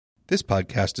This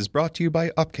podcast is brought to you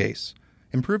by Upcase.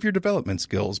 Improve your development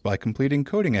skills by completing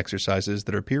coding exercises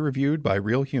that are peer-reviewed by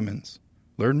real humans.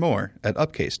 Learn more at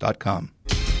upcase.com.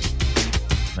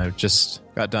 I just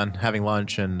got done having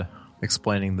lunch and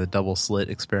explaining the double slit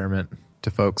experiment to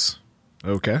folks.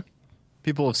 Okay.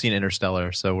 People have seen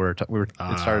Interstellar, so it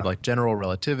started like general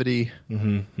relativity.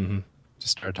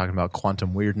 Just started talking about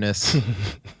quantum weirdness.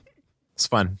 It's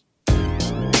fun.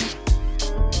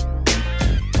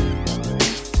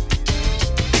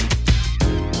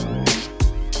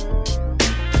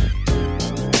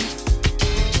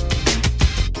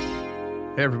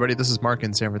 Hey everybody, this is Mark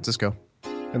in San Francisco.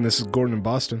 And this is Gordon in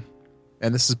Boston.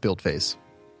 And this is Build Phase.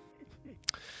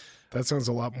 That sounds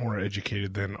a lot more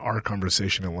educated than our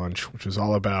conversation at lunch, which was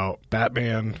all about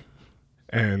Batman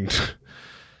and,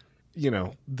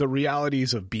 the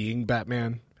realities of being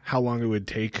Batman, how long it would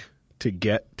take to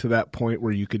get to that point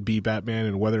where you could be Batman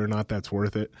and whether or not that's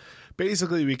worth it.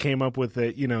 Basically, we came up with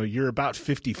that, you're about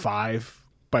 55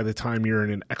 by the time you're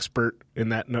an expert in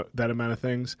that amount of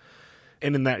things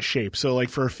and in that shape. So, like,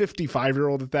 for a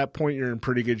 55-year-old at that point, you're in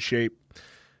pretty good shape.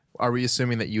 Are we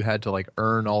assuming that you had to like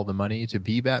earn all the money to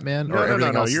be Batman?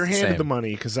 No. You're handed the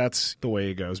money because that's the way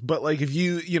it goes. But like if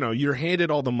you're handed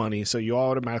all the money, so you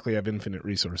automatically have infinite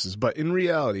resources. But in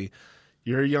reality,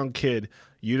 you're a young kid.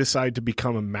 You decide to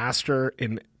become a master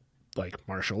in like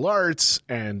martial arts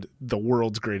and the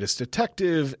world's greatest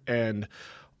detective, and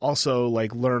also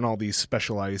like learn all these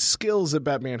specialized skills that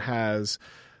Batman has.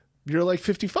 You're like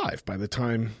 55 by the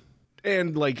time.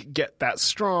 And, like, get that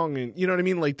strong. And you know what I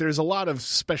mean? Like, there's a lot of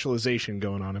specialization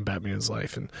going on in Batman's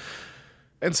life.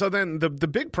 And so then the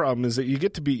big problem is that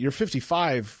you're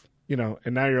 55, and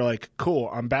now you're like, cool,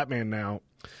 I'm Batman now.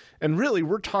 And really,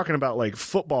 we're talking about, like,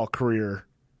 football career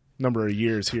number of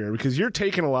years here. Because you're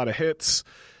taking a lot of hits.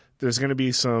 There's going to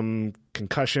be some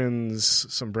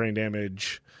concussions, some brain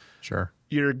damage. Sure.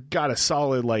 You've got a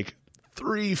solid, like,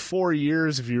 3-4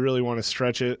 years, if you really want to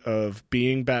stretch it, of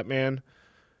being Batman.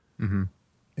 Mm-hmm.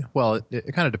 Well,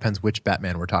 it kind of depends which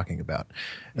Batman we're talking about.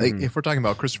 Like, if we're talking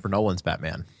about Christopher Nolan's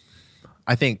Batman,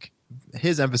 I think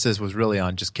his emphasis was really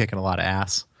on just kicking a lot of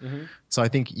ass. Mm-hmm. So I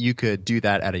think you could do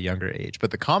that at a younger age. But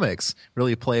the comics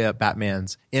really play up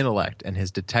Batman's intellect and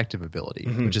his detective ability,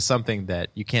 which is something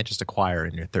that you can't just acquire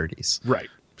in your 30s. Right.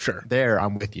 Sure. There,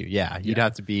 I'm with you. Yeah, you'd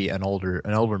have to be an older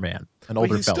man, an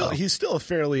older fellow. He's still a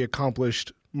fairly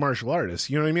accomplished martial artist.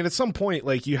 You know what I mean? At some point,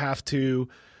 like, you have to.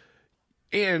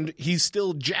 And he's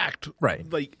still jacked.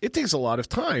 Right. Like, it takes a lot of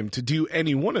time to do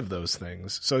any one of those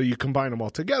things. So you combine them all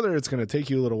together, it's going to take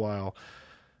you a little while.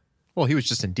 Well, he was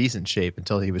just in decent shape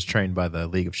until he was trained by the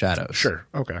League of Shadows. Sure.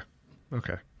 Okay.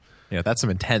 That's some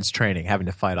intense training, having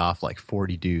to fight off like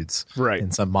 40 dudes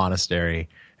in some monastery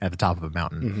at the top of a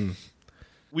mountain. Mm-hmm.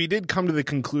 We did come to the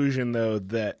conclusion, though,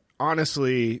 that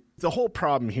honestly, the whole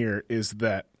problem here is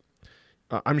that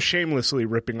I'm shamelessly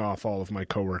ripping off all of my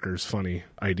coworkers' funny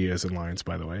ideas and lines,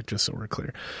 by the way, just so we're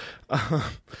clear.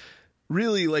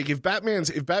 Really, like, if Batman's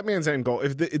end goal,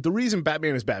 if the reason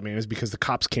Batman is because the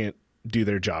cops can't do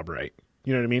their job right.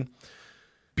 You know what I mean?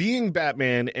 Being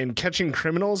Batman and catching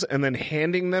criminals and then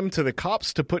handing them to the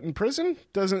cops to put in prison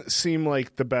doesn't seem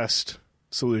like the best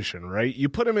solution, right? You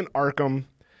put them in Arkham,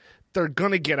 they're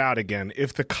going to get out again.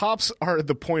 If the cops are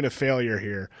the point of failure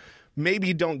here,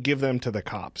 maybe don't give them to the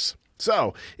cops.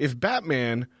 So, if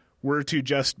Batman were to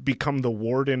just become the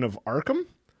warden of Arkham,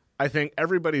 I think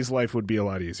everybody's life would be a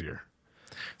lot easier.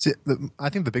 See, I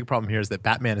think the big problem here is that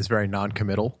Batman is very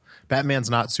non-committal. Batman's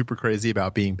not super crazy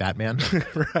about being Batman.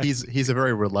 Right. He's a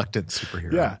very reluctant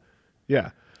superhero. Yeah.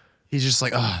 He's just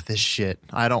like, this shit.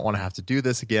 I don't want to have to do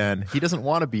this again. He doesn't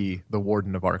want to be the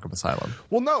warden of Arkham Asylum.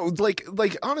 Well, no,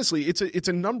 like honestly, it's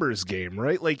a numbers game,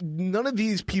 right? Like, none of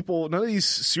these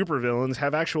supervillains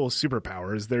have actual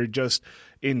superpowers. They're just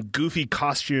in goofy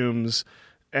costumes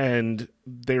and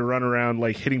they run around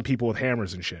like hitting people with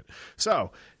hammers and shit.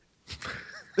 So,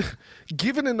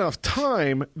 given enough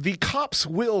time, the cops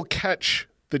will catch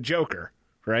the Joker.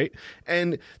 Right?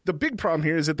 And the big problem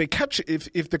here is that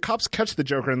if the cops catch the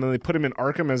Joker and then they put him in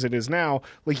Arkham as it is now,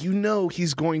 like,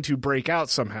 he's going to break out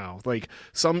somehow. Like,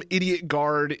 some idiot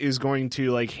guard is going to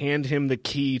like hand him the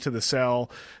key to the cell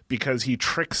because he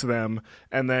tricks them,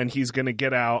 and then he's going to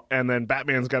get out, and then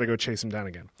Batman's got to go chase him down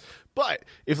again. But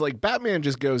if like Batman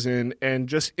just goes in and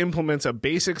just implements a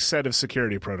basic set of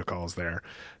security protocols there,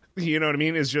 you know what I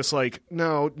mean? Is just like,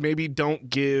 no, maybe don't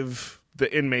give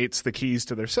the inmates the keys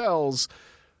to their cells.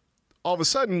 All of a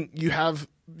sudden, you have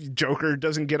Joker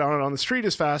doesn't get on the street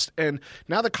as fast, and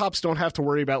now the cops don't have to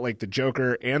worry about like the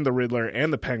Joker and the Riddler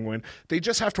and the Penguin. They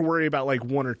just have to worry about like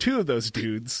one or two of those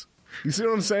dudes, You see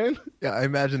what I'm saying? Yeah, I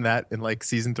imagine that in like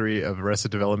season 3 of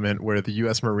Arrested Development, where the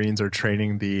U.S. Marines are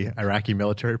training the Iraqi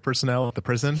military personnel at the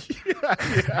prison.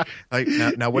 Yeah. Like,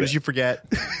 now what did you forget?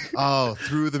 Oh,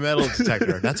 through the metal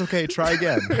detector. That's okay. Try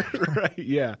again. Right.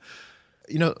 Yeah.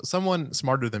 You know, someone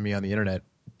smarter than me on the internet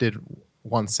did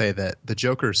once say that the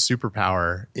Joker's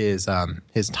superpower is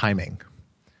his timing.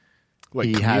 Like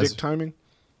comedic timing?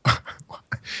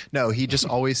 No, he just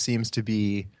always seems to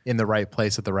be in the right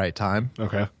place at the right time.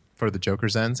 Okay. For the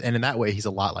Joker's ends. And in that way, he's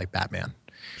a lot like Batman.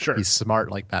 Sure. He's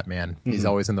smart like Batman. He's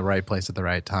always in the right place at the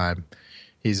right time.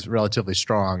 He's relatively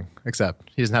strong, except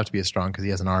he doesn't have to be as strong because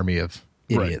he has an army of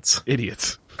idiots. Right.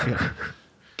 Idiots. Yeah.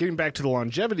 Getting back to the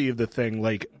longevity of the thing,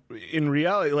 like, in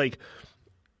reality, like,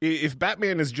 if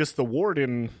Batman is just the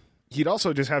warden, he'd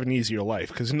also just have an easier life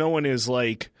because no one is,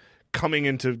 like, coming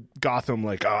into Gotham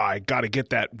like, oh, I got to get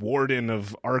that warden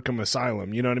of Arkham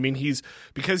Asylum. You know what I mean?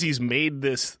 Because he's made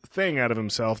this thing out of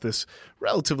himself, this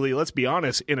relatively, let's be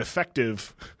honest,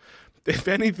 ineffective. If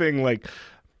anything, like,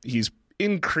 he's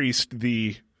increased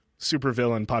the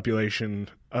supervillain population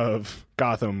of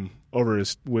Gotham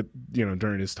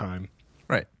during his time.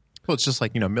 Right. Well, it's just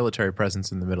like, military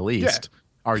presence in the Middle East. Yeah.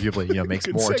 Arguably, makes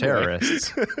more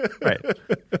terrorists. Right.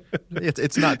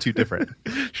 It's not too different.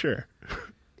 Sure.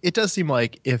 It does seem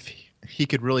like if he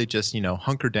could really just,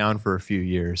 hunker down for a few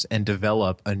years and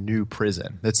develop a new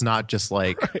prison that's not just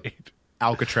like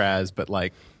Alcatraz, but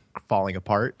like falling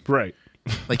apart. Right.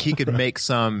 Like he could make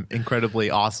some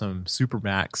incredibly awesome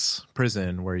Supermax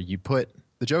prison where you put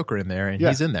the Joker in there and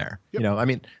he's in there.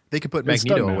 Yep. They could put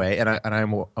Magneto away, and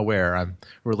I'm aware I'm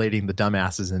relating the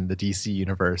dumbasses in the DC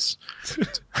universe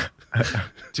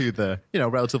to the,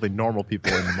 relatively normal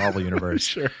people in the Marvel universe.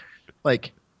 Sure.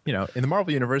 Like, in the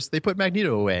Marvel universe, they put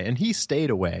Magneto away, and he stayed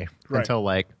away until,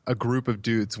 like, a group of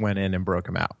dudes went in and broke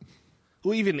him out.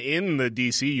 Well, even in the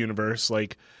DC universe,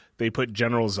 like, they put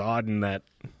General Zod in that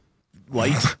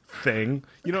light thing.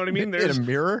 You know what I mean? In a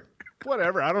mirror?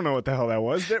 Whatever. I don't know what the hell that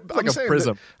was. Like a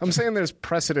prism. I'm saying there's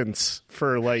precedence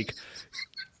for, like,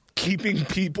 keeping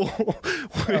people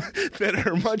that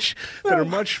are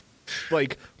much,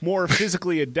 like, more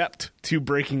physically adept to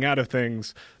breaking out of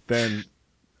things than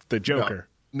the Joker. No.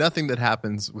 Nothing that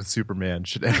happens with Superman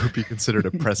should ever be considered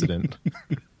a precedent.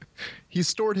 He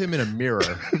stored him in a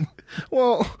mirror.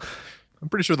 Well, I'm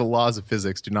pretty sure the laws of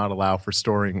physics do not allow for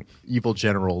storing evil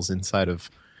generals inside of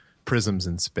prisms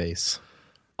in space.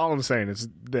 All I'm saying is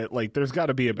that, like, there's got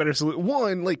to be a better solution.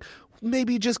 One, like,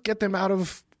 maybe just get them out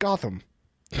of Gotham.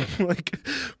 Like,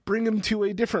 bring them to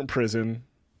a different prison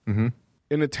in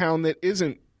a town that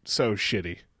isn't so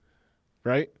shitty.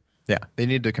 Right? Yeah, they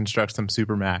need to construct some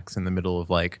Supermax in the middle of,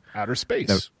 like, outer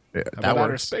space. That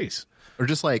outer space, or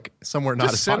just like somewhere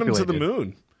not as send populated. Send them to the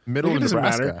moon. Middle of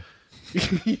Nebraska.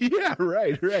 Yeah,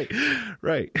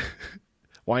 right.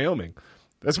 Wyoming.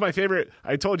 That's my favorite.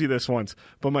 I told you this once,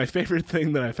 but my favorite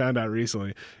thing that I found out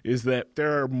recently is that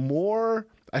there are more.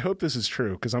 I hope this is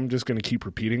true because I'm just going to keep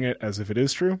repeating it as if it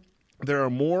is true. There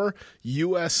are more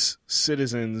U.S.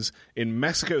 citizens in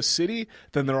Mexico City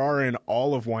than there are in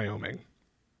all of Wyoming.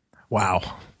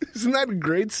 Wow. Isn't that a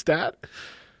great stat?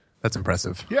 That's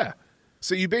impressive. Yeah.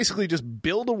 So you basically just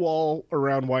build a wall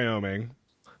around Wyoming,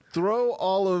 throw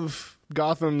all of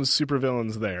Gotham's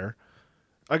supervillains there.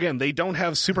 Again, they don't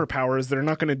have superpowers.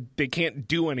 They can't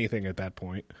do anything at that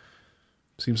point.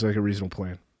 Seems like a reasonable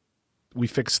plan. We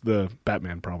fixed the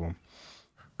Batman problem.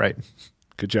 Right.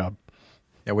 Good job.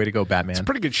 Yeah, way to go, Batman. It's a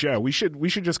pretty good show. We should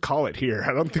just call it here.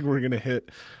 I don't think we're going to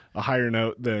hit a higher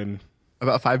note than...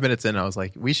 About 5 minutes in, I was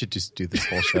like, we should just do this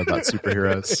whole show about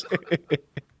superheroes.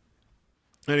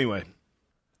 Anyway,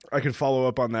 I can follow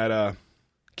up on that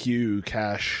Q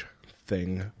cash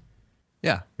thing.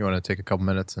 Yeah. You want to take a couple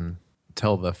minutes and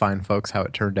tell the fine folks how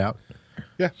it turned out?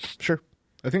 Yeah, sure.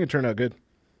 I think it turned out good.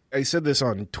 I said this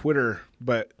on Twitter,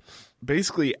 but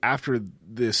basically after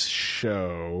this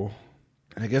show,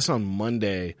 I guess on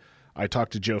Monday, I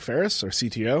talked to Joe Ferris, our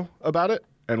CTO, about it.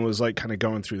 And was like kind of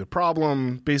going through the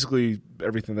problem, basically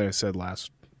everything that I said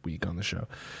last week on the show,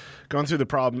 going through the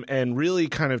problem and really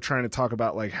kind of trying to talk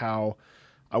about like how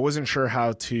I wasn't sure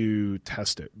how to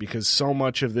test it because so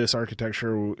much of this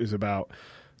architecture is about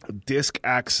disk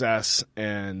access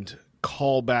and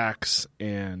callbacks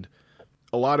and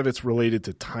a lot of it's related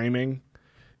to timing.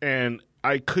 And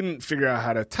I couldn't figure out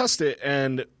how to test it.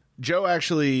 And Joe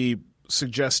actually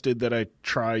suggested that I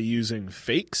try using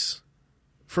fakes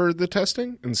for the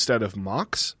testing instead of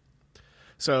mocks.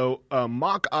 So a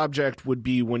mock object would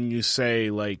be when you say,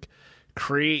 like,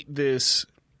 create this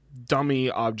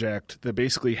dummy object that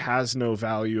basically has no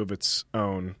value of its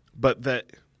own, but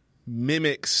that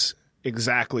mimics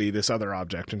exactly this other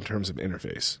object in terms of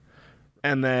interface.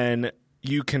 And then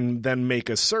you can then make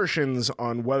assertions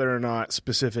on whether or not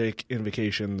specific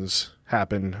invocations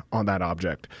happen on that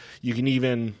object. You can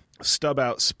even stub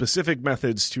out specific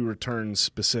methods to return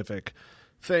specific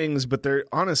things, but they're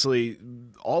honestly,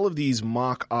 all of these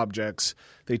mock objects,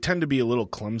 they tend to be a little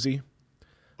clumsy.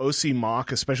 OC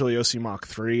mock, especially OC mock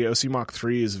 3. OC mock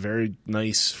 3 is a very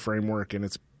nice framework, and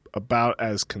it's about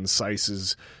as concise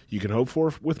as you can hope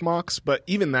for with mocks. But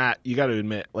even that, you got to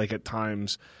admit, like at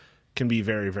times, can be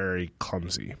very, very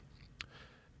clumsy.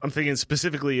 I'm thinking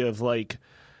specifically of like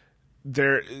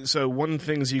so one of the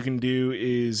things you can do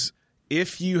is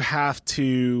if you have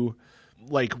to,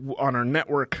 like on our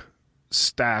network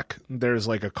stack, there's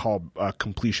like a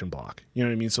completion block. You know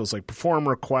what I mean? So it's like perform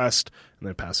request and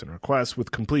then pass in a request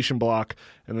with completion block,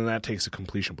 and then that takes a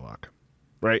completion block,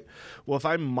 right? Well, if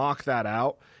I mock that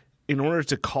out, in order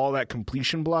to call that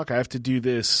completion block, I have to do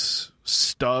this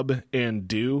stub and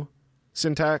do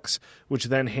syntax, which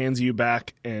then hands you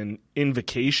back an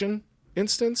invocation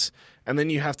instance, and then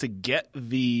you have to get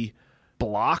the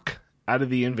block out of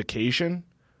the invocation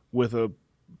with a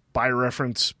by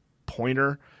reference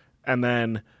pointer and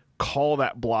then call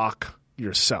that block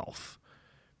yourself.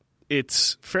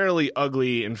 It's fairly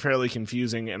ugly and fairly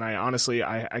confusing, and I honestly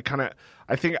I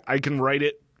think I can write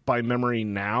it by memory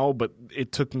now, but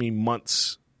it took me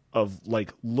months of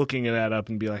like looking that up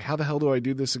and be like, how the hell do I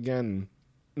do this again?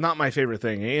 Not my favorite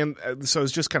thing, and so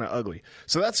it's just kind of ugly.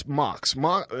 So that's mocks.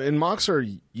 And mocks are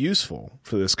useful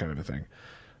for this kind of a thing.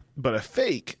 But a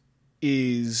fake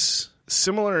is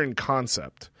similar in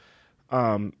concept.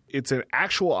 It's an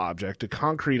actual object, a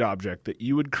concrete object that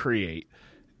you would create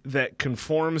that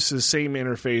conforms to the same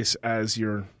interface as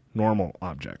your normal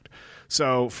object.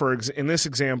 So in this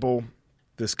example,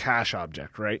 this cache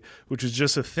object, right, which is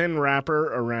just a thin wrapper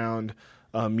around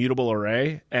a mutable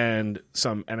array and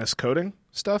some NS coding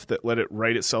stuff that let it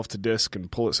write itself to disk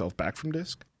and pull itself back from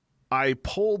disk. I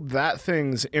pulled that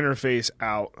thing's interface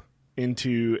out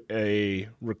into a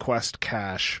request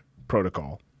cache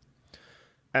protocol.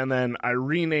 And then I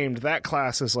renamed that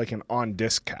class as like an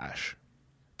on-disk cache.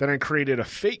 Then I created a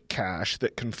fake cache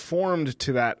that conformed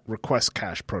to that request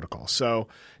cache protocol. So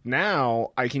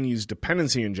now I can use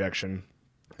dependency injection,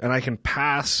 and I can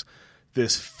pass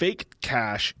this fake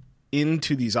cache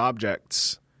into these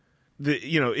objects.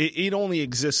 It only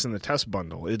exists in the test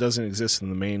bundle. It doesn't exist in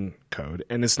the main code,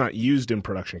 and it's not used in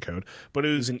production code. But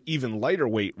it was an even lighter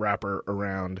weight wrapper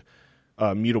around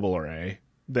a mutable array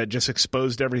that just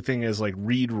exposed everything as like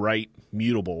read-write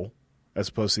mutable, as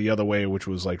opposed to the other way, which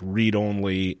was like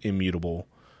read-only immutable,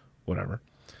 whatever.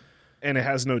 And it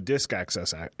has no disk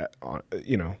access,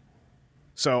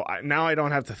 So now I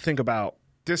don't have to think about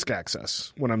disk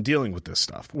access when I'm dealing with this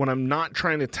stuff. When I'm not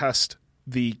trying to test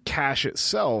the cache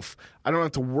itself, I don't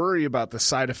have to worry about the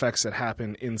side effects that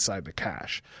happen inside the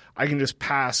cache. I can just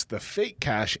pass the fake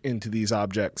cache into these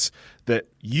objects that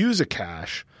use a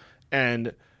cache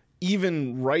and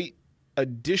even write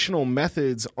additional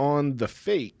methods on the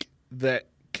fake that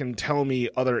can tell me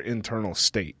other internal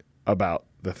state about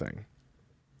the thing.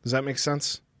 Does that make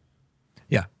sense?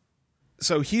 Yeah.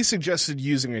 So he suggested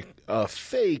using a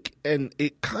fake, and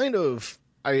it kind of,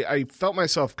 I felt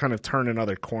myself kind of turn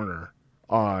another corner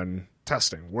on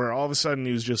testing, where all of a sudden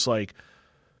he was just like,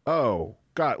 oh,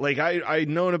 God. Like, I'd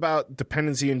known about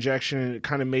dependency injection, and it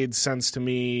kind of made sense to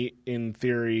me in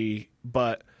theory,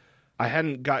 but I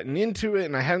hadn't gotten into it,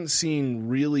 and I hadn't seen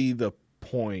really the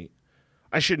point.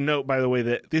 I should note, by the way,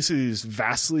 that this is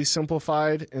vastly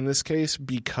simplified in this case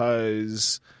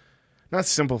because, not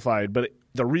simplified, but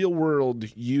the real-world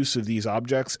use of these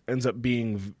objects ends up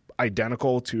being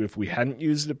identical to if we hadn't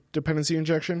used dependency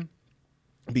injection,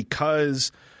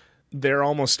 because they're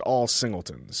almost all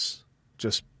singletons,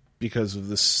 just because of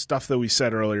the stuff that we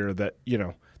said earlier that,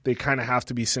 they kind of have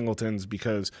to be singletons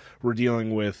because we're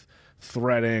dealing with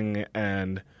threading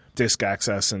and disk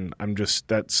access, and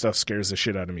that stuff scares the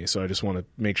shit out of me, so I just want to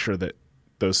make sure that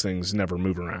those things never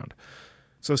move around.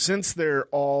 So since they're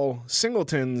all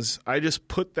singletons, I just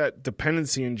put that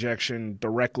dependency injection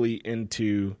directly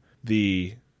into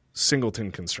the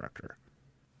singleton constructor.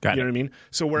 Got it. You know what I mean?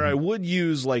 So where I would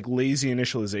use like lazy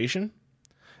initialization,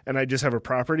 and I just have a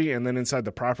property, and then inside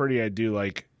the property I do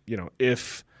like,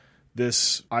 if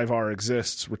this IVAR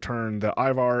exists, return the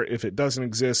IVAR. If it doesn't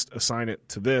exist, assign it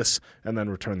to this, and then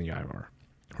return the IVAR,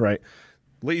 right?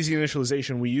 Lazy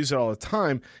initialization, we use it all the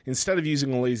time. Instead of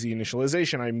using a lazy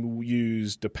initialization, I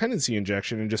use dependency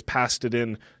injection and just passed it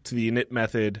in to the init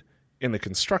method in the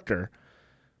constructor.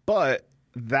 But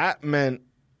that meant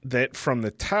that from the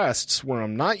tests where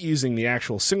I'm not using the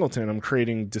actual singleton, I'm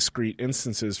creating discrete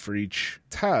instances for each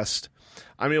test.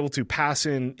 I'm able to pass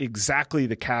in exactly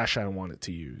the cache I want it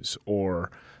to use,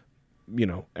 or,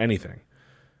 anything.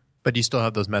 But you still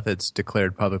have those methods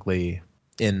declared publicly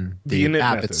in the init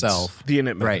app methods. itself. The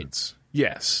init Right. methods.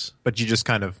 Yes. But you just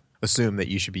kind of assume that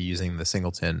you should be using the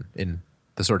singleton in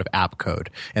the sort of app code,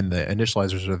 and the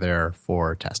initializers are there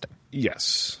for testing.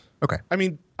 Yes. Okay. I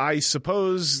mean, I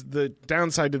suppose the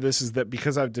downside to this is that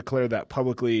because I've declared that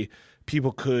publicly,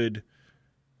 people could,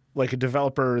 like a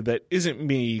developer that isn't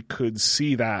me, could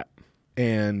see that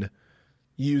and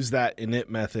use that init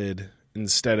method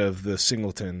instead of the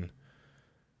singleton.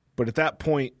 But at that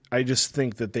point, I just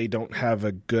think that they don't have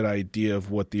a good idea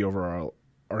of what the overall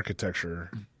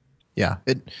architecture. Yeah.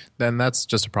 Then that's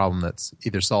just a problem that's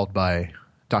either solved by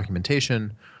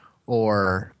documentation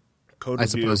or Code I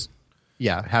review. suppose,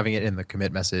 having it in the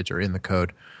commit message or in the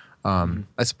code.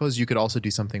 I suppose you could also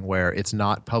do something where it's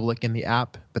not public in the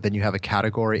app, but then you have a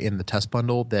category in the test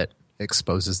bundle that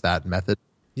exposes that method.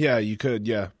 Yeah, you could.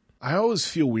 Yeah. I always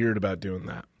feel weird about doing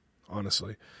that,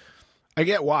 honestly. I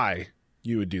get why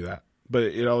you would do that, but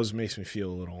it always makes me feel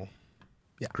a little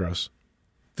gross.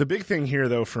 The big thing here,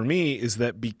 though, for me is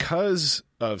that because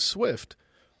of Swift,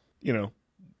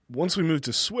 once we move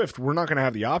to Swift, we're not going to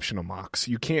have the option of mocks.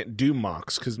 You can't do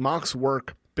mocks because mocks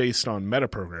work based on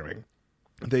metaprogramming.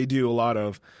 They do a lot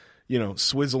of,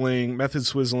 swizzling, method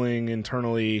swizzling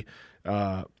internally.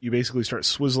 You basically start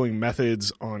swizzling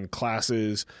methods on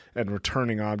classes and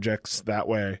returning objects that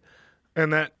way.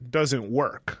 And that doesn't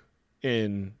work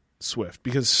in Swift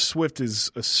because Swift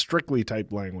is a strictly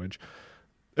typed language.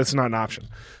 That's not an option.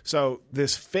 So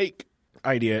this fake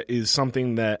idea is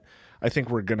something that I think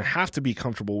we're going to have to be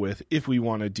comfortable with if we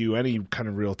want to do any kind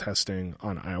of real testing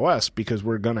on iOS, because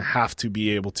we're going to have to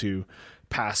be able to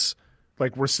pass.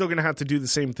 Like, we're still going to have to do the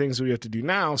same things we have to do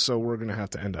now, so we're going to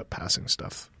have to end up passing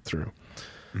stuff through.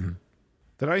 Mm-hmm.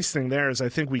 The nice thing there is I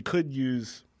think we could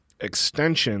use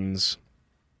extensions.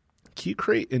 Can you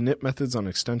create init methods on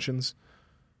extensions?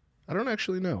 I don't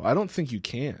actually know. I don't think you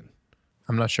can.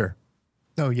 I'm not sure.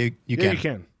 No, you Yeah, can. you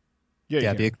can. Yeah,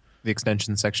 you can. The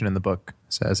extension section in the book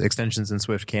says extensions in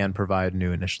Swift can provide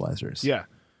new initializers. Yeah,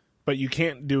 but you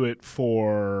can't do it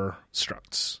for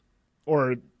structs.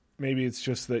 Or maybe it's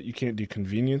just that you can't do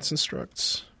convenience in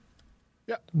structs.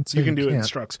 Yeah, you can do it in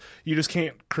structs. You just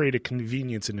can't create a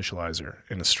convenience initializer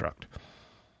in a struct.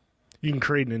 You can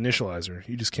create an initializer.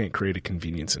 You just can't create a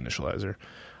convenience initializer.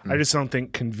 I just don't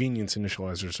think convenience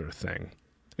initializers are a thing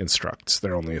in structs.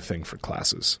 They're only a thing for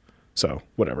classes. So,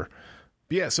 whatever.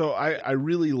 But yeah, so I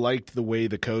really liked the way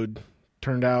the code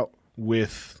turned out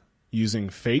with using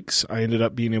fakes. I ended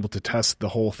up being able to test the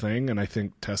whole thing, and I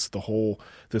think test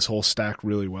this whole stack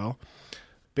really well.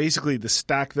 Basically, the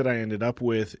stack that I ended up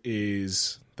with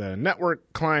is the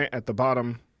network client at the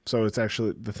bottom. So it's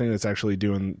actually the thing that's actually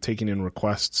taking in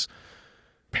requests.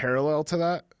 Parallel to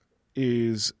that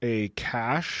is a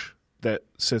cache that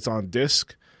sits on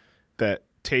disk that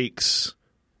takes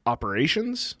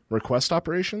operations, request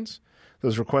operations.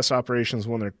 Those request operations,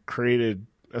 when they're created,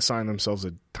 assign themselves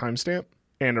a timestamp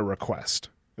and a request.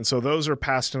 And so those are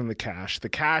passed in the cache. The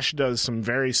cache does some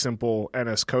very simple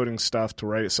NS coding stuff to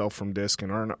write itself from disk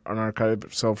and unarchive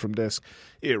itself from disk.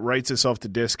 It writes itself to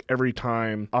disk every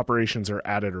time operations are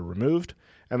added or removed.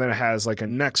 And then it has like a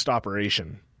next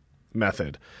operation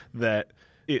method that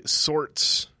it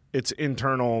sorts its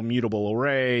internal mutable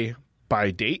array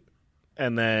by date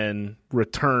and then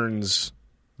returns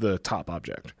the top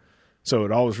object. So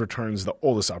it always returns the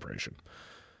oldest operation.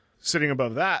 Sitting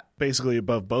above that, basically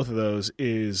above both of those,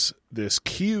 is this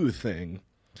queue thing.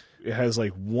 It has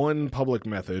like one public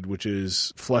method, which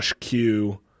is flush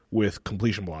queue with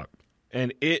completion block.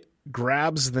 And it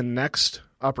grabs the next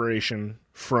operation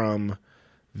from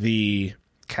the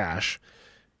cache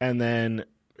and then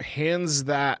hands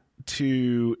that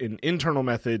to an internal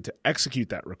method to execute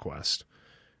that request,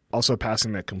 also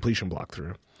passing that completion block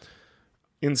through.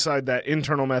 Inside that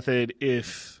internal method,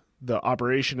 if the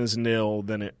operation is nil,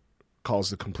 then it calls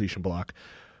the completion block.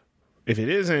 If it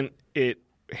isn't, it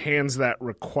hands that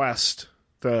request,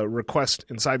 the request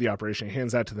inside the operation,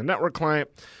 hands that to the network client.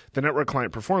 The network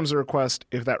client performs the request.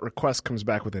 If that request comes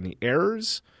back with any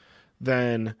errors,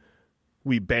 then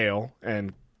we bail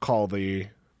and call the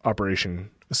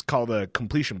operation, call the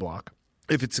completion block.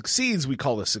 If it succeeds, we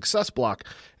call the success block.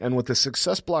 And what the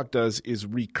success block does is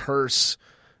recurse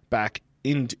back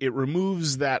into, it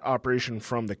removes that operation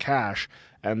from the cache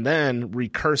and then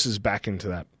recurses back into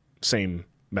that same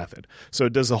method. So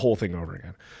it does the whole thing over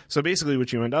again. So basically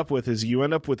what you end up with is you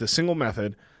end up with a single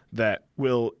method that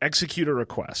will execute a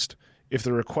request. If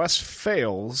the request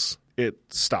fails, it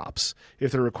stops.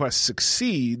 If the request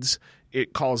succeeds,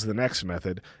 it calls the next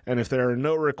method. And if there are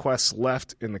no requests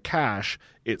left in the cache,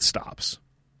 it stops.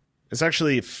 It's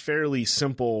actually a fairly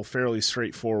simple, fairly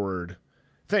straightforward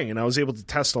thing. And I was able to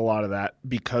test a lot of that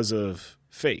because of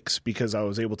fakes, because I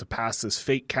was able to pass this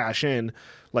fake cache in,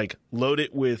 like load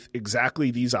it with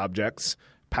exactly these objects,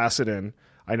 pass it in.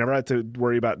 I never had to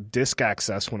worry about disk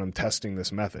access when I'm testing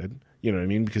this method, you know what I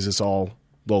mean? Because it's all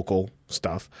local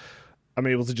stuff. I'm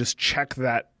able to just check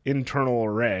that internal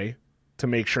array to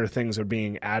make sure things are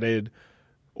being added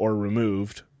or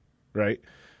removed, right?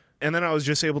 And then I was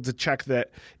just able to check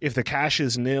that if the cache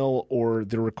is nil or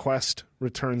the request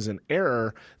returns an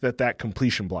error, that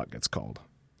completion block gets called.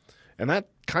 And that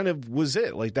kind of was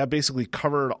it. Like, that basically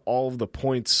covered all of the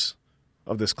points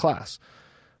of this class.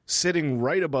 Sitting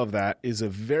right above that is a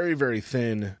very, very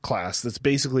thin class that's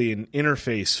basically an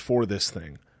interface for this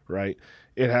thing, right?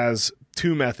 It has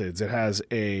two methods. It has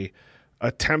a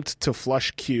attempt to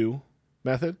flush queue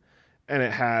method, and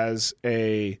it has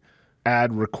a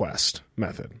add request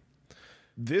method.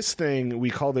 This thing, we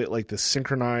called it like the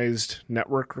synchronized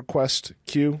network request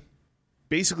queue.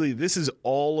 Basically, this is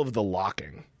all of the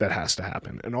locking that has to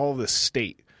happen and all of the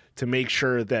state to make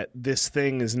sure that this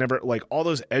thing is never, like all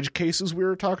those edge cases we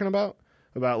were talking about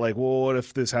like, well, what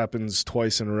if this happens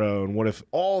twice in a row? And what if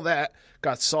all that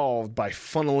got solved by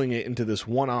funneling it into this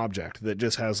one object that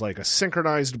just has like a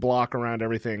synchronized block around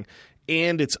everything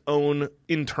and its own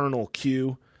internal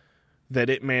queue that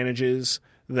it manages,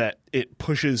 that it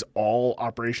pushes all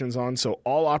operations on. So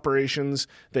all operations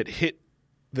that hit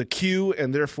the queue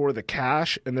and therefore the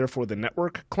cache and therefore the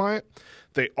network client,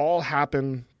 they all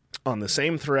happen on the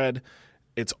same thread.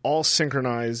 It's all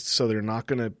synchronized, so they're not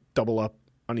going to double up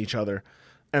on each other.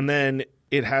 And then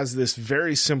it has this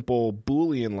very simple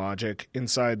Boolean logic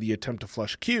inside the attempt to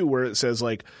flush queue where it says,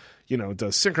 like, you know,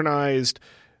 does synchronized,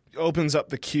 opens up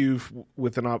the queue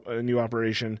with a new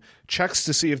operation, checks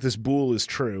to see if this bool is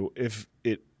true. If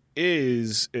it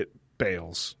is, it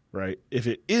bails, right? If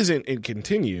it isn't, it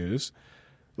continues,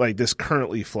 like this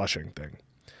currently flushing thing.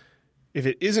 If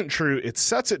it isn't true, it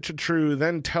sets it to true,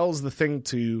 then tells the thing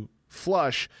to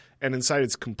flush, and inside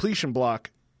its completion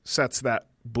block sets that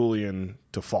Boolean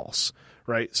to false,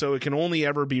 right? So it can only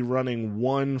ever be running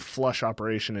one flush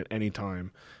operation at any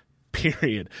time,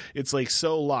 period. It's like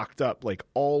so locked up, like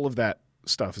all of that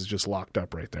stuff is just locked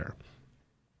up right there.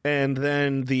 And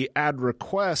then the add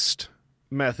request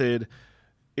method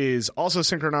is also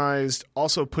synchronized,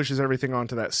 also pushes everything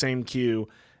onto that same queue,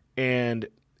 and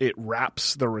it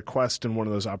wraps the request in one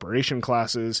of those operation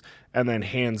classes and then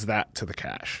hands that to the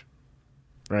cache,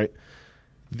 right?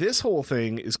 This whole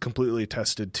thing is completely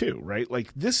tested too, right?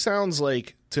 Like, this sounds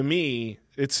like, to me,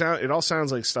 it all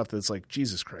sounds like stuff that's like,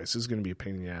 Jesus Christ, this is going to be a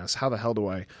pain in the ass. How the hell do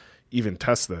I even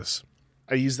test this?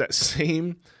 I use that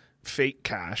same fake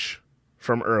cache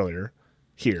from earlier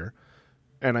here,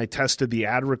 and I tested the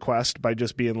add request by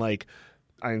just being like,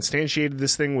 I instantiated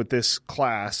this thing with this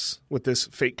class, with this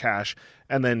fake cache,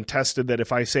 and then tested that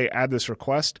if I say add this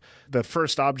request, the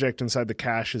first object inside the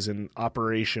cache is in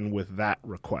operation with that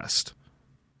request.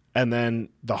 And then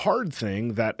the hard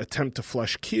thing, that attempt to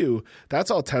flush queue,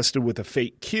 that's all tested with a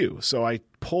fake queue. So I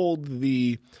pulled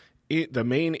the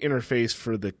main interface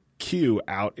for the queue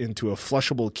out into a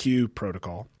flushable queue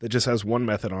protocol that just has one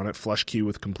method on it, flush queue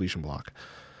with completion block.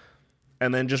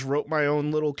 And then just wrote my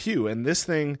own little queue. And this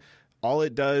thing, all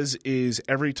it does is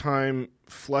every time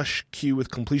flush queue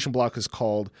with completion block is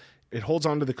called, it holds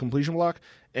onto the completion block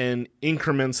and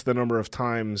increments the number of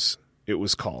times it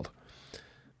was called.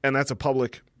 And that's a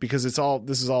public, because this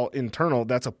is all internal,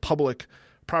 that's a public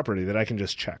property that I can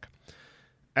just check.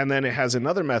 And then it has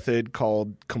another method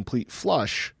called complete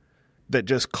flush that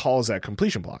just calls that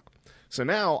completion block. So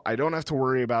now I don't have to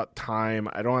worry about time.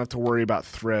 I don't have to worry about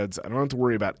threads. I don't have to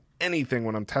worry about anything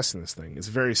when I'm testing this thing. It's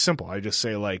very simple. I just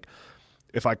say, like,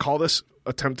 if I call this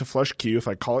attempt to flush queue, if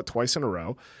I call it twice in a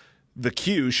row, the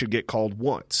queue should get called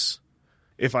once.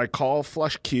 If I call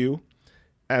flush queue,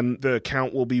 and the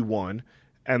count will be 1,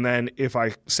 and then if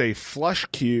I say flush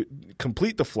queue,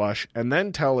 complete the flush, and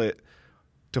then tell it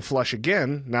to flush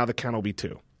again, now the count will be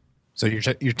 2. So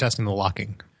you're testing the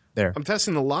locking there. I'm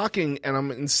testing the locking, and I'm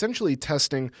essentially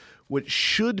testing what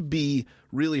should be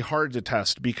really hard to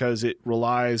test because it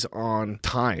relies on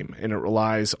time and it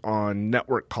relies on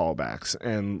network callbacks.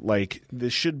 And like,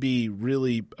 this should be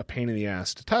really a pain in the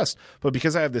ass to test. But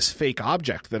because I have this fake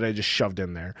object that I just shoved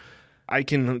in there, I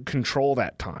can control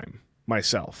that time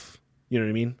myself. You know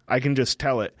what I mean? I can just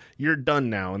tell it, you're done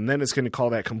now. And then it's going to call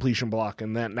that completion block.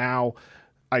 And then now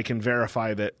I can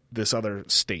verify that this other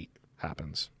state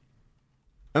happens.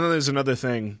 And then there's another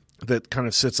thing that kind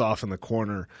of sits off in the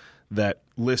corner that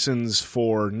listens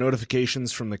for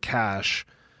notifications from the cache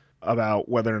about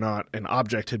whether or not an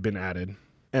object had been added,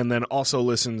 and then also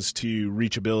listens to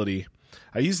reachability.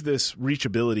 I use this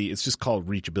reachability. It's just called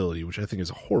reachability, which I think is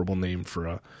a horrible name for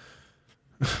a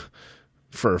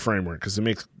for a framework because it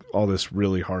makes all this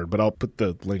really hard. But I'll put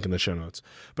the link in the show notes.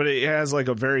 But it has like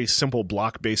a very simple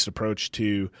block-based approach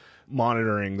to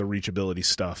monitoring the reachability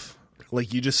stuff.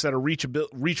 Like you just set a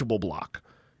reachable block,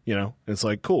 you know? And it's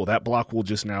like, cool, that block will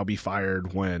just now be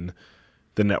fired when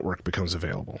the network becomes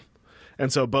available.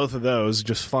 And so both of those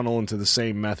just funnel into the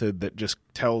same method that just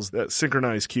tells that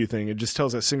synchronized queue thing. It just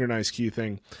tells that synchronized queue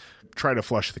thing, try to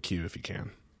flush the queue if you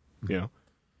can, you know?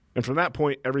 And from that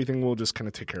point, everything will just kind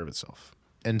of take care of itself.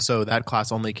 And so that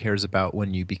class only cares about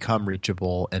when you become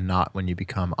reachable and not when you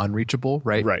become unreachable,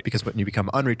 right? Right. Because when you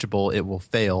become unreachable, it will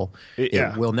fail.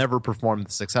 It will never perform the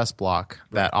success block.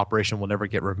 Right. That operation will never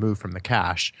get removed from the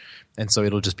cache. And so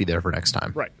it'll just be there for next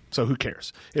time. Right. So who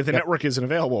cares? If the network isn't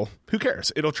available, who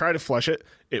cares? It'll try to flush it.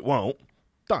 It won't.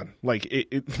 Done. Like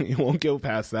it won't go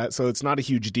past that. So it's not a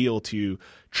huge deal to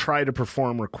try to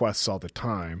perform requests all the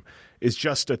time. It's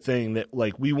just a thing that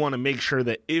like we want to make sure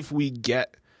that if we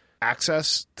get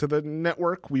access to the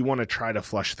network, we want to try to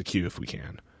flush the queue if we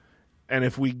can. And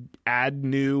if we add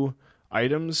new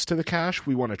items to the cache,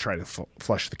 we want to try to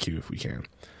flush the queue if we can.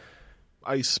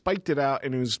 I spiked it out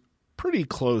and it was pretty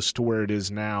close to where it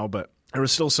is now, but there were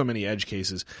still so many edge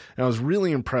cases. And I was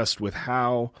really impressed with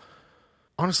how,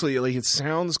 honestly, like it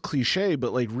sounds cliche,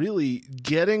 but like really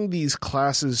getting these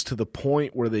classes to the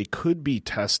point where they could be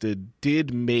tested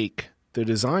did make the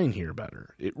design here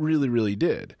better. It really, really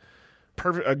did.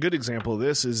 A good example of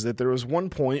this is that there was one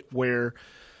point where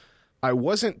I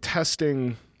wasn't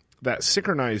testing that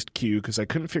synchronized queue because I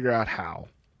couldn't figure out how.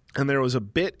 And there was a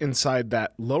bit inside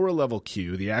that lower level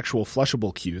queue, the actual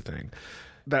flushable queue thing,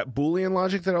 that Boolean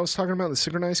logic that I was talking about, the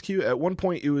synchronized queue, at one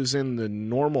point it was in the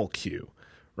normal queue,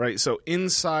 right? So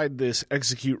inside this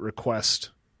execute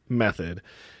request method,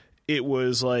 it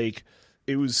was like,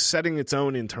 it was setting its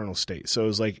own internal state. So it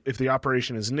was like, if the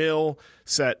operation is nil,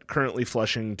 set currently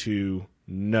flushing to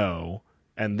no,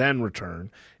 and then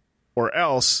return, or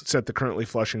else set the currently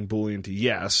flushing Boolean to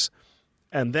yes,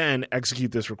 and then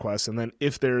execute this request. And then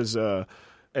if there's an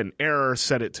error,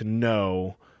 set it to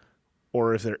no,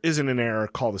 or if there isn't an error,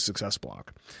 call the success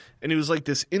block. And it was like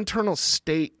this internal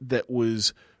state that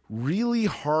was really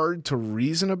hard to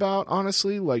reason about,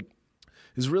 honestly. Like,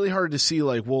 it's really hard to see,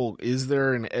 like, well, is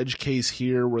there an edge case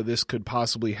here where this could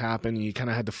possibly happen? And you kind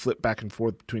of had to flip back and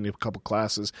forth between a couple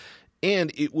classes.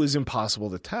 And it was impossible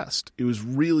to test. It was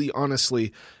really,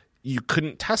 honestly, you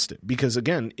couldn't test it because,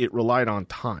 again, it relied on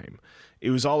time. It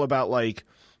was all about, like,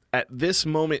 at this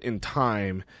moment in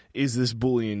time, is this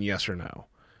Boolean yes or no?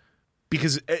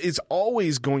 Because it's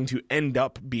always going to end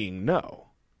up being no.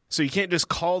 So you can't just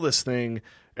call this thing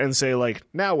and say, like,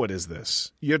 now what is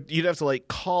this? You'd have to, like,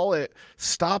 call it,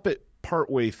 stop it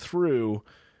partway through,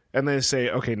 and then say,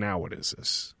 okay, now what is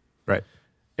this? Right.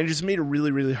 And it just made it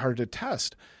really, really hard to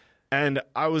test. And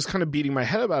I was kind of beating my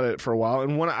head about it for a while.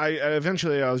 And when I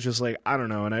was just like, I don't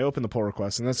know. And I opened the pull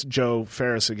request, and that's Joe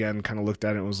Ferris again, kind of looked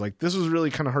at it and was like, this was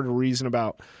really kind of hard to reason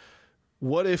about.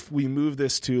 What if we move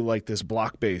this to like this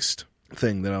block-based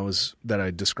thing that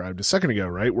I described a second ago,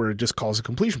 right? Where it just calls a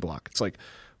completion block. It's like,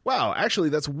 wow, actually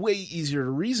that's way easier to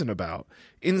reason about.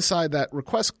 Inside that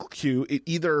request queue, it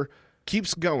either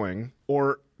keeps going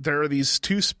or there are these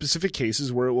two specific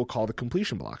cases where it will call the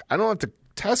completion block. I don't have to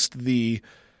test the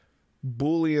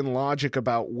Boolean logic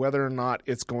about whether or not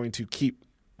it's going to keep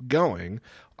going.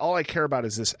 All I care about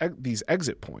is these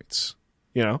exit points.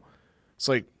 You know, it's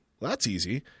like, well, that's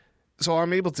easy. So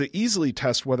I'm able to easily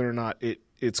test whether or not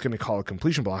it's going to call a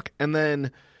completion block. And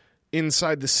then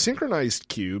inside the synchronized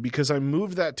queue, because I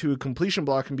moved that to a completion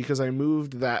block and because I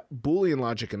moved that Boolean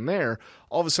logic in there,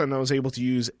 all of a sudden I was able to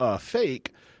use a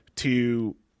fake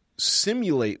to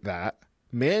simulate that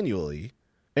manually.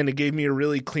 And it gave me a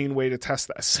really clean way to test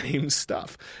that same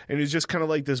stuff. And it was just kind of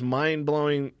like this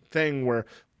mind-blowing thing where,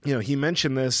 you know, he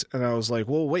mentioned this and I was like,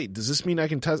 well, wait, does this mean I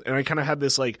can test? And I kind of had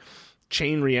this like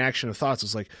chain reaction of thoughts.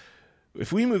 It's like,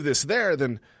 if we move this there,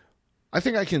 then I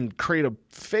think I can create a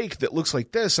fake that looks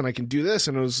like this and I can do this.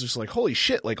 And it was just like, holy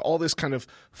shit, like all this kind of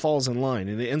falls in line.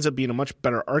 And it ends up being a much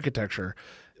better architecture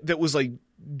that was like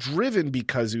driven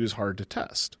because it was hard to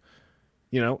test.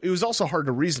 You know, it was also hard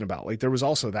to reason about. Like, there was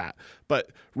also that.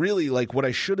 But really, like, what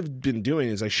I should have been doing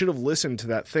is I should have listened to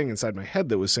that thing inside my head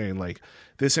that was saying, like,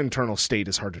 this internal state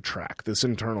is hard to track. This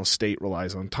internal state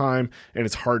relies on time, and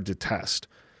it's hard to test.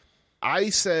 I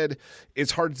said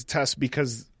it's hard to test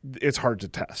because it's hard to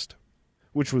test,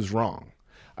 which was wrong.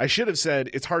 I should have said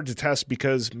it's hard to test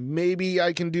because maybe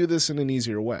I can do this in an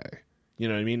easier way. You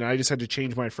know what I mean? I just had to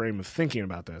change my frame of thinking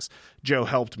about this. Joe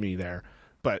helped me there.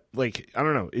 But like, I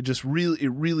don't know, it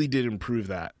really did improve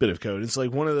that bit of code. It's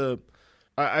like one of the,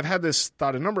 I've had this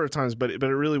thought a number of times, but it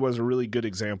really was a really good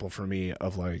example for me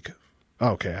of like,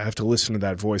 okay, I have to listen to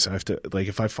that voice. I have to, like,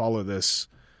 if I follow this,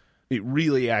 it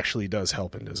really actually does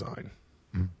help in design.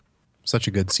 Such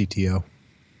a good CTO.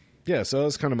 Yeah, so that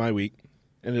was kind of my week.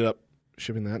 Ended up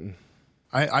shipping that. And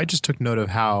I just took note of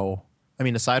how, I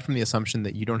mean, aside from the assumption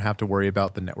that you don't have to worry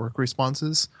about the network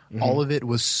responses, all of it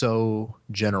was so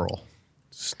general.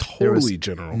 It's totally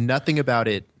general. Nothing about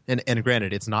it, and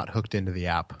granted, it's not hooked into the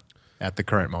app at the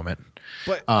current moment.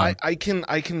 But I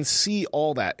can see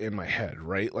all that in my head,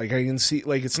 right? Like I can see,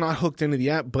 like, it's not hooked into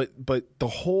the app, but the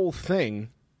whole thing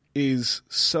is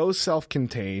so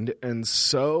self-contained and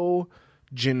so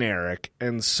generic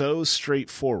and so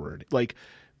straightforward. Like,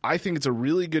 I think it's a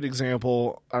really good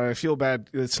example. I feel bad.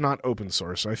 It's not open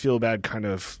source. I feel bad kind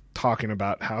of talking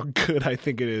about how good I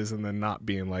think it is and then not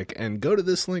being like, and go to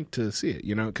this link to see it,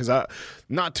 you know, because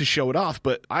not to show it off,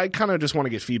 but I kind of just want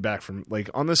to get feedback from, like,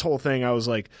 on this whole thing. I was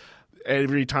like,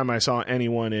 every time I saw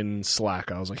anyone in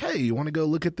Slack, I was like, hey, you want to go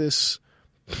look at this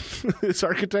this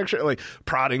architecture? Like,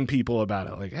 prodding people about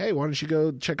it. Like, hey, why don't you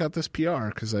go check out this PR?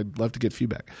 Because I'd love to get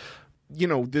feedback. You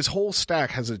know, this whole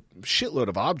stack has a shitload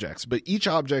of objects, but each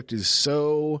object is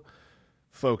so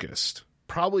focused.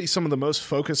 Probably some of the most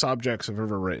focused objects I've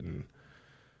ever written.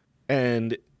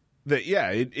 And that,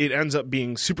 yeah, it ends up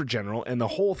being super general. And the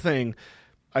whole thing,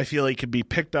 I feel like, could be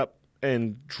picked up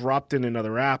and dropped in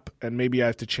another app. And maybe I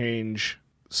have to change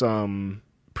some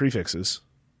prefixes.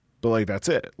 But, like, that's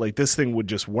it. Like, this thing would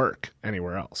just work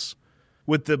anywhere else.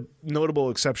 With the notable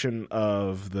exception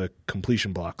of the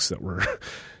completion blocks that were...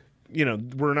 You know,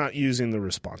 we're not using the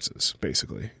responses,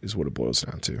 basically, is what it boils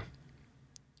down to.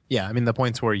 Yeah, I mean, the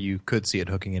points where you could see it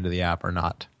hooking into the app are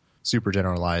not super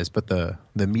generalized, but the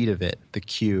meat of it, the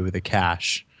queue, the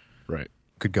cache, right,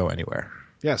 could go anywhere.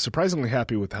 Yeah, surprisingly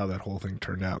happy with how that whole thing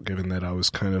turned out, given that I was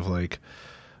kind of like,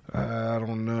 I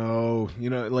don't know, you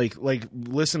know, like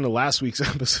listen to last week's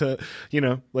episode, you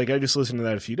know, like I just listened to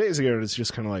that a few days ago, and it's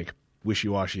just kind of like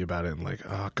wishy-washy about it, and like,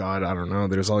 oh, God, I don't know,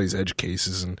 there's all these edge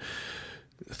cases, and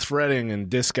threading and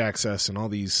disk access and all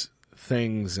these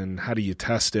things, and how do you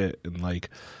test it, and like,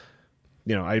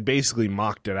 you know, I basically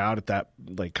mocked it out at that,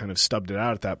 like, kind of stubbed it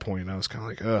out at that point, and I was kind of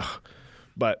like, ugh.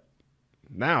 But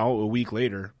now, a week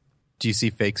later, do you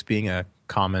see fakes being a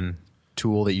common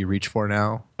tool that you reach for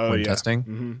now when testing?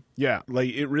 Mm-hmm. Yeah, like,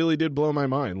 it really did blow my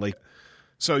mind. Like,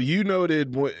 so you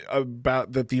noted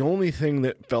about that the only thing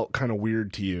that felt kind of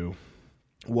weird to you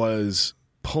was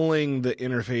pulling the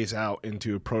interface out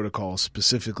into a protocol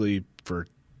specifically for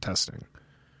testing.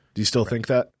 Do you still think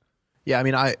that? Yeah, I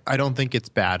mean, I don't think it's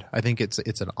bad. I think it's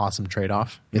an awesome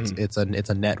trade-off. It's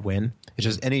a net win. It's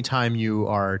just anytime you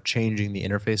are changing the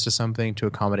interface to something to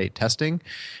accommodate testing,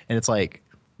 and it's like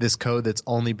this code that's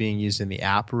only being used in the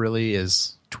app really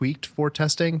is tweaked for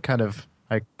testing, kind of,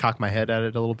 I cock my head at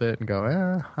it a little bit and go,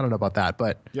 I don't know about that.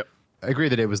 But yep. I agree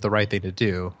that it was the right thing to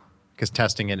do. Because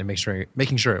testing it and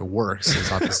making sure it works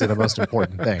is obviously the most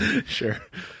important thing. Sure.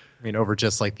 I mean, over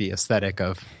just like the aesthetic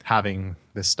of having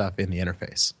this stuff in the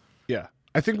interface. Yeah.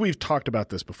 I think we've talked about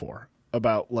this before,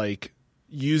 about like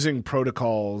using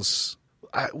protocols.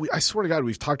 I swear to God,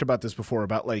 we've talked about this before,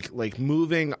 about like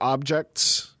moving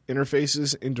objects,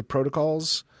 interfaces into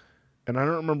protocols. And I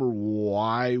don't remember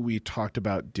why we talked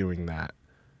about doing that.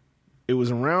 It was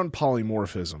around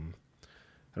polymorphism.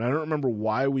 And I don't remember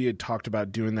why we had talked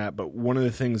about doing that, but one of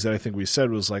the things that I think we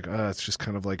said was like, it's just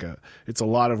kind of like it's a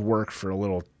lot of work for a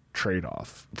little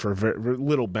trade-off, for very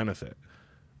little benefit.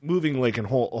 Moving like in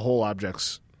whole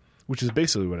objects, which is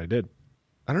basically what I did.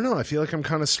 I don't know, I feel like I'm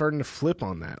kind of starting to flip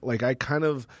on that. Like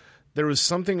there was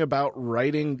something about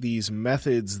writing these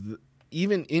methods,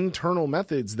 even internal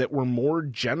methods, that were more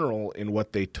general in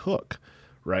what they took,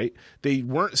 right? They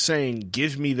weren't saying,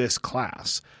 give me this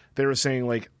class. They were saying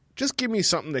like, just give me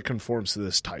something that conforms to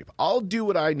this type. I'll do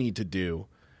what I need to do,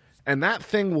 and that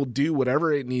thing will do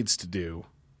whatever it needs to do,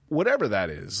 whatever that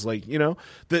is. Like, you know,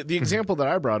 the example that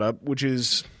I brought up, which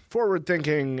is forward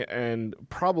thinking and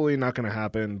probably not going to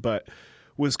happen, but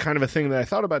was kind of a thing that I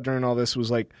thought about during all this, was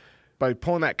like, by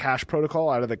pulling that cache protocol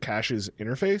out of the cache's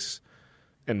interface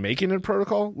and making it a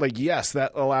protocol, like, yes,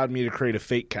 that allowed me to create a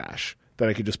fake cache that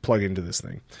I could just plug into this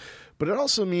thing. But it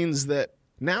also means that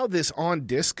now this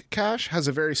on-disk cache has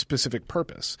a very specific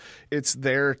purpose. It's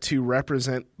there to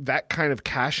represent that kind of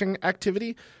caching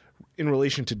activity in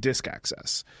relation to disk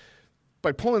access.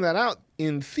 By pulling that out,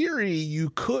 in theory,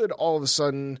 you could all of a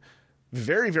sudden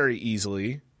very, very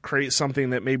easily create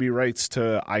something that maybe writes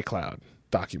to iCloud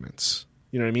documents,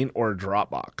 you know what I mean? Or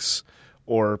Dropbox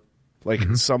or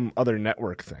like some other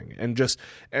network thing.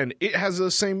 And it has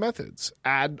those same methods: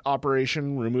 add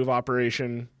operation, remove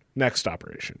operation, next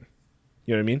operation.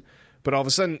 You know what I mean? But all of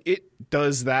a sudden it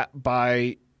does that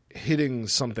by hitting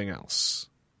something else,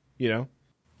 you know?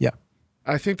 Yeah.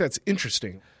 I think that's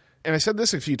interesting. And I said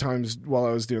this a few times while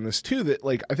I was doing this too, that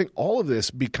like I think all of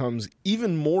this becomes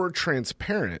even more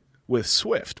transparent with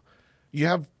Swift. You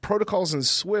have protocols in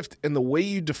Swift, and the way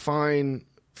you define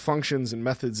functions and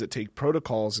methods that take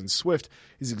protocols in Swift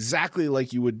is exactly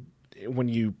like you would when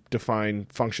you define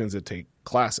functions that take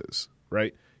classes,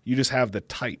 right? You just have the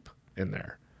type in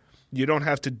there. You don't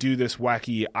have to do this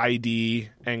wacky ID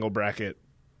angle bracket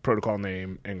protocol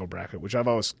name angle bracket, which I've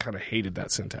always kind of hated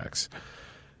that syntax.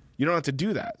 You don't have to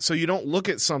do that. So you don't look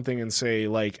at something and say,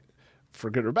 like, for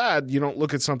good or bad, you don't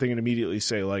look at something and immediately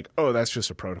say, like, oh, that's just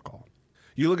a protocol.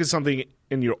 You look at something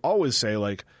and you always say,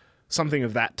 like, something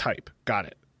of that type. Got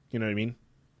it. You know what I mean?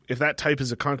 If that type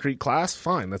is a concrete class,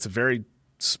 fine. That's a very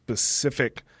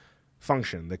specific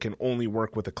function that can only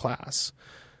work with a class.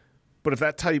 But if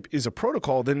that type is a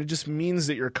protocol, then it just means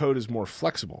that your code is more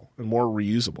flexible and more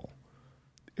reusable,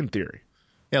 in theory.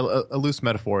 Yeah, a loose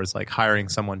metaphor is like hiring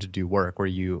someone to do work where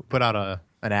you put out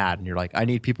an ad and you're like, I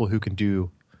need people who can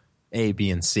do A, B,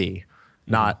 and C.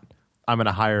 Not, I'm going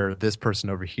to hire this person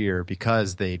over here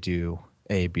because they do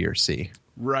A, B, or C.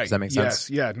 Right. Does that make sense? Yes.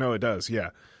 Yeah. No, it does. Yeah.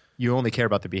 You only care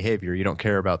about the behavior. You don't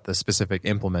care about the specific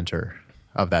implementer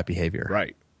of that behavior.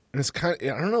 Right. And it's kind of,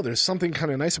 I don't know, there's something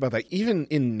kind of nice about that. Even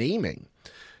in naming,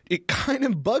 it kind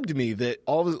of bugged me that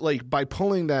like by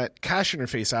pulling that cache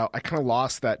interface out, I kind of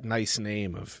lost that nice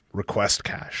name of request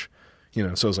cache, you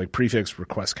know? So it was like prefix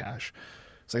request cache.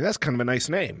 It's like, that's kind of a nice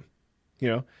name, you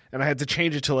know? And I had to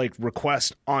change it to like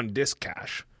request on disk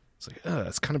cache. It's like, oh,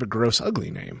 that's kind of a gross,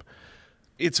 ugly name.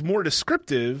 It's more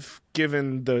descriptive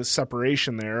given the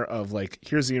separation there of like,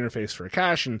 here's the interface for a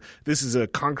cache, and this is a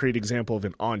concrete example of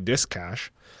an on-disk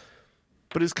cache.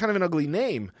 But it's kind of an ugly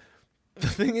name. The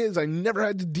thing is, I never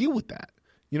had to deal with that.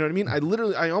 You know what I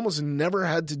mean? I almost never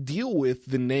had to deal with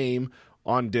the name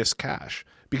on-disk cache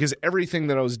because everything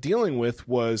that I was dealing with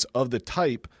was of the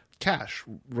type cache,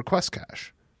 request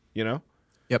cache, you know?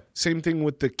 Yep. Same thing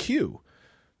with the queue.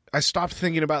 I stopped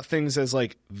thinking about things as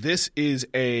like, this is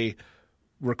a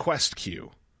request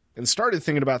queue, and started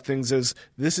thinking about things as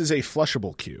this is a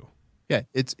flushable queue. Yeah,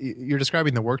 you're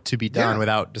describing the work to be done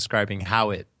without describing how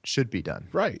it should be done.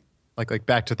 Right. Like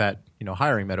back to that,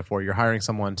 hiring metaphor. You're hiring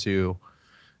someone to,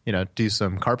 do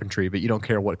some carpentry, but you don't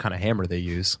care what kind of hammer they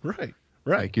use. Right.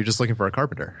 Like you're just looking for a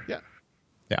carpenter. Yeah.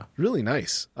 Yeah. Really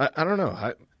nice. I don't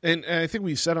know. And I think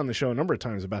we've said on the show a number of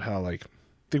times about how like, I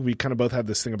think we kind of both have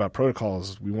this thing about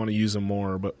protocols. We want to use them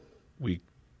more, but we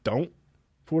don't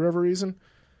for whatever reason.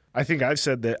 I think I've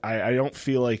said that I don't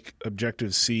feel like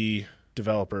Objective-C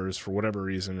developers, for whatever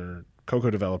reason, or Cocoa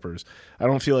developers, I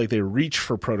don't feel like they reach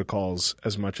for protocols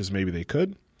as much as maybe they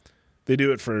could. They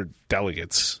do it for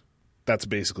delegates. That's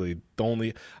basically the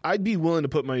only... I'd be willing to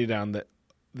put money down that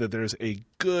there's a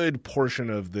good portion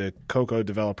of the Cocoa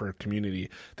developer community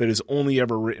that has only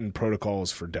ever written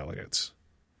protocols for delegates.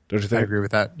 Don't you think? I agree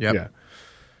with that. Yep. Yeah.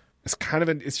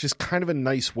 It's just kind of a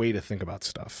nice way to think about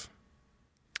stuff.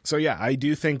 So yeah, I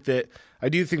do think that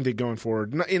going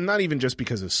forward, not even just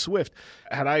because of Swift,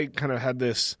 had I kind of had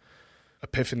this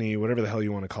epiphany, whatever the hell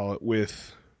you want to call it,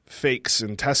 with fakes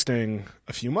and testing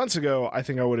a few months ago, I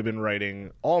think I would have been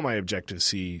writing all my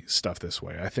Objective-C stuff this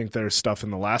way. I think there's stuff in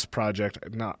the last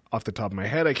project, not off the top of my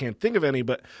head, I can't think of any,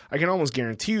 but I can almost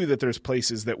guarantee you that there's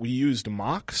places that we used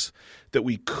mocks that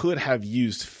we could have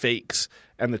used fakes,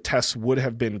 and the tests would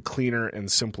have been cleaner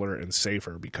and simpler and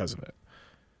safer because of it.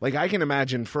 Like I can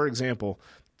imagine, for example,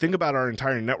 think about our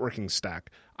entire networking stack.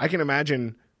 I can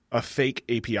imagine a fake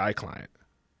API client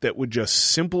that would just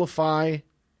simplify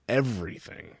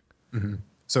everything. Mm-hmm.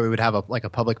 So we would have a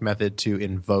public method to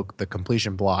invoke the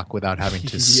completion block without having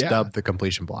to stub the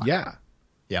completion block. Yeah.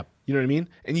 Yep. You know what I mean?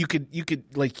 And you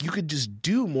could just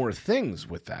do more things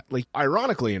with that. Like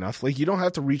ironically enough, like you don't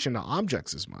have to reach into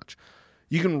objects as much.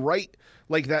 You can write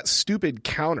like that stupid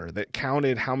counter that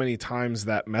counted how many times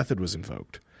that method was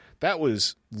invoked. That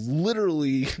was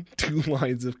literally 2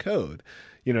 lines of code.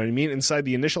 You know what I mean? Inside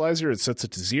the initializer, it sets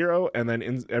it to 0, and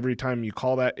then every time you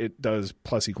call that, it does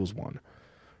 +=1,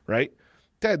 right?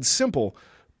 Dead simple,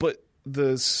 but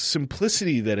the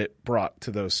simplicity that it brought to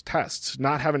those tests,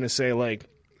 not having to say like,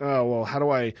 oh, well, how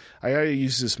do I gotta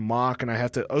use this mock, and I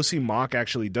have to, OC mock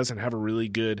actually doesn't have a really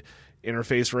good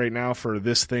interface right now for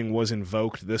this thing was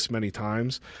invoked this many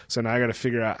times. So now I got to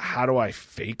figure out how do I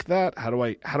fake that? How do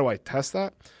I test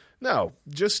that? No,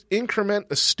 just increment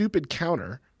a stupid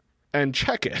counter and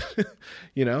check it.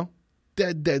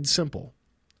 Dead simple.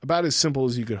 About as simple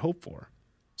as you could hope for.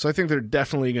 So I think they're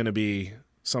definitely going to be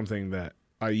something that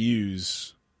I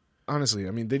use. Honestly,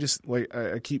 I mean, they just, like,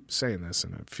 I keep saying this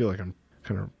and I feel like I'm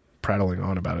kind of prattling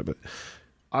on about it, but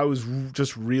I was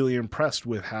just really impressed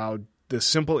with how the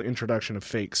simple introduction of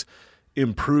fakes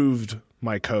improved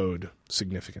my code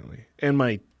significantly and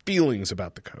my feelings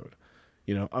about the code.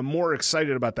 I'm more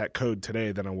excited about that code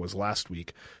today than I was last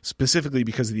week, specifically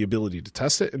because of the ability to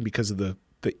test it and because of the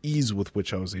ease with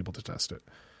which I was able to test it.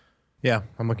 Yeah,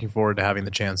 I'm looking forward to having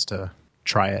the chance to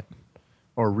try it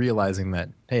or realizing that,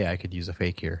 hey, I could use a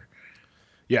fake here.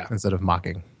 Yeah. Instead of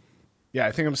mocking. Yeah,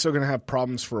 I think I'm still going to have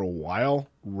problems for a while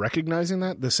recognizing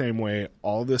that the same way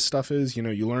all this stuff is.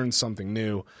 You learn something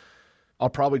new. I'll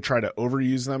probably try to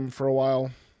overuse them for a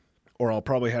while, or I'll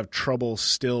probably have trouble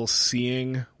still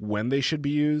seeing when they should be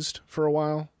used for a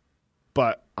while.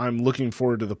 But I'm looking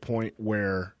forward to the point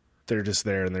where they're just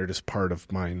there and they're just part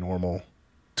of my normal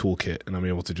toolkit and I'm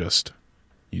able to just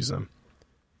use them.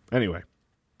 Anyway,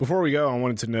 before we go, I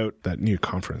wanted to note that new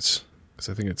conference because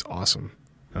I think it's awesome.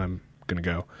 I'm going to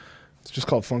go. It's just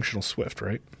called Functional Swift,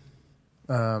 right?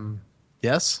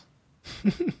 Yes.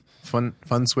 Fun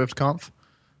Swift Conf.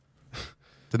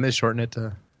 Didn't they shorten it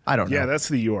to? I don't know. Yeah, that's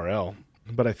the URL.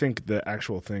 But I think the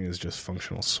actual thing is just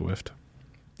Functional Swift.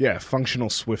 Yeah, Functional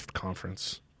Swift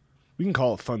Conference. We can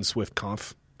call it Fun Swift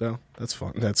Conf, though. That's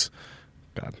fun. That's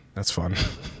fun.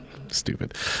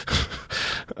 Stupid.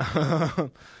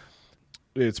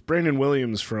 It's Brandon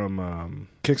Williams from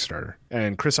Kickstarter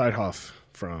and Chris Eidhoff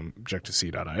from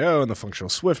Objective-C.io and the Functional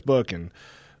Swift book, and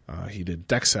he did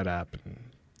DexSet app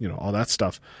and all that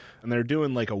stuff. And they're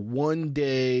doing like a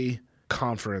one-day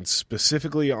conference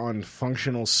specifically on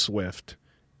Functional Swift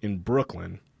in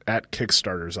Brooklyn at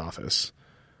Kickstarter's office.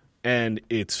 And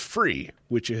it's free,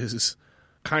 which is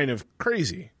kind of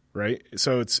crazy, right?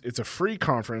 So it's a free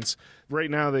conference.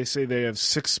 Right now they say they have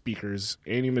 6 speakers: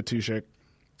 Andy Matuszek,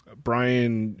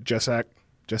 Brian Jesak?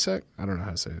 I don't know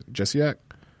how to say it. Jesiak?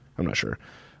 I'm not sure.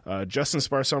 Justin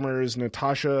Sparsummers,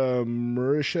 Natasha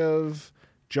Murishev,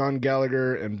 John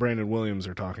Gallagher, and Brandon Williams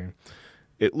are talking.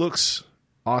 It looks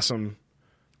awesome.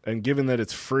 And given that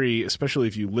it's free, especially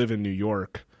if you live in New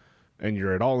York and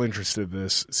you're at all interested in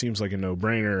this, it seems like a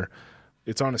no-brainer.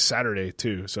 It's on a Saturday,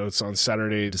 too. So it's on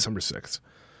Saturday, December 6th.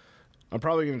 I'm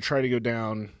probably going to try to go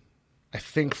down, I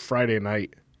think, Friday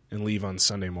night and leave on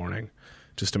Sunday morning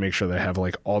just to make sure that I have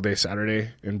like all day Saturday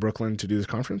in Brooklyn to do this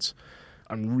conference.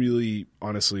 I'm really,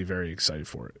 honestly, very excited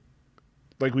for it.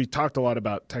 Like, we talked a lot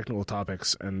about technical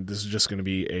topics, and this is just going to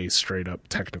be a straight-up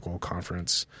technical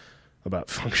conference about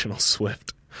Functional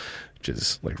Swift, which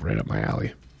is like right up my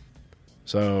alley.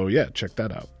 So, yeah, check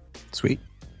that out. Sweet.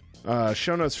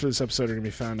 Show notes for this episode are going to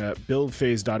be found at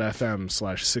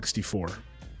buildphase.fm/64.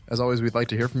 As always, we'd like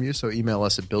to hear from you, so email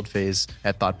us at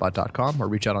buildphase@thoughtbot.com or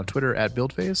reach out on Twitter at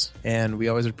buildphase. And we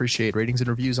always appreciate ratings and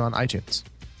reviews on iTunes.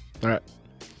 All right.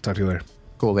 Talk to you later.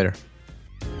 Cool, later.